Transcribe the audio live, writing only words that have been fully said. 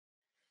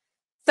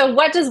So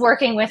what does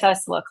working with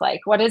us look like?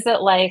 What is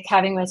it like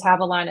having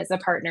Metabolon as a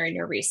partner in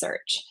your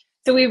research?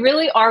 So we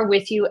really are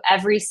with you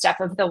every step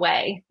of the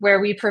way, where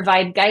we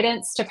provide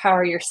guidance to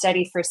power your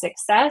study for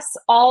success,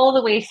 all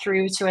the way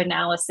through to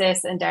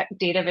analysis and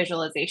data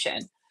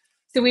visualization.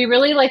 So we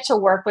really like to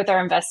work with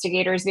our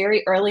investigators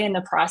very early in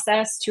the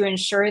process to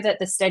ensure that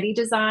the study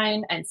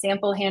design and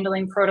sample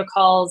handling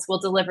protocols will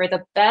deliver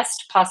the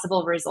best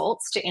possible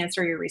results to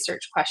answer your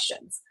research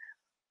questions.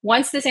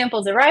 Once the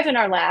samples arrive in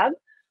our lab,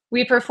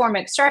 we perform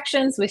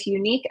extractions with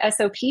unique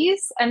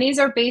SOPs, and these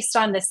are based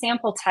on the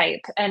sample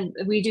type, and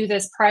we do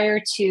this prior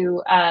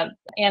to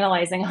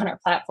analyzing on our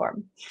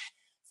platform.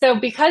 So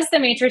because the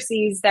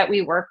matrices that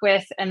we work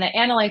with and the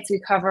analytes we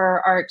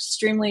cover are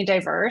extremely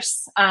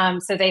diverse,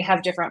 so they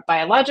have different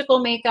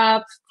biological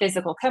makeup,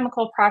 physical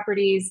chemical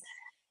properties,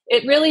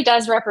 it really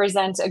does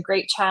represent a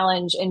great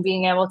challenge in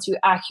being able to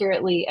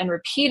accurately and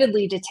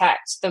repeatedly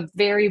detect the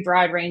very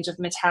broad range of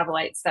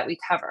metabolites that we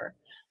cover.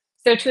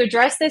 So to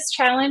address this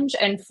challenge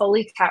and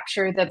fully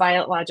capture the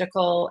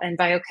biological and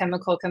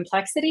biochemical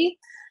complexity,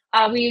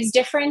 we use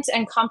different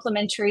and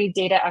complementary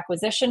data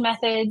acquisition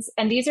methods,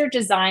 and these are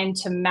designed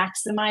to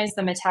maximize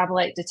the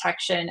metabolite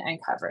detection and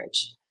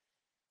coverage.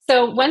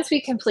 So once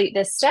we complete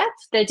this step,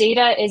 the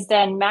data is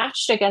then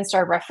matched against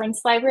our reference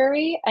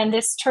library, and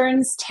this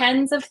turns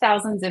tens of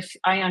thousands of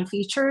ion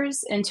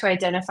features into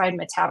identified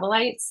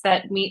metabolites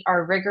that meet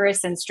our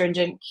rigorous and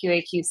stringent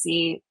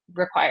QA/QC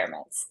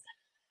requirements.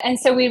 And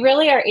so we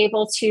really are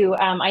able to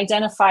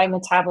identify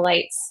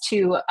metabolites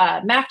to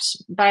match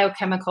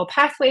biochemical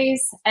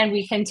pathways, and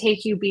we can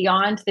take you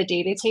beyond the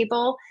data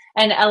table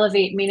and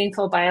elevate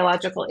meaningful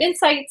biological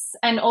insights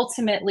and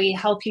ultimately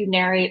help you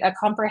narrate a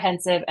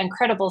comprehensive and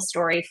credible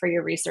story for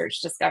your research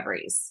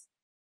discoveries.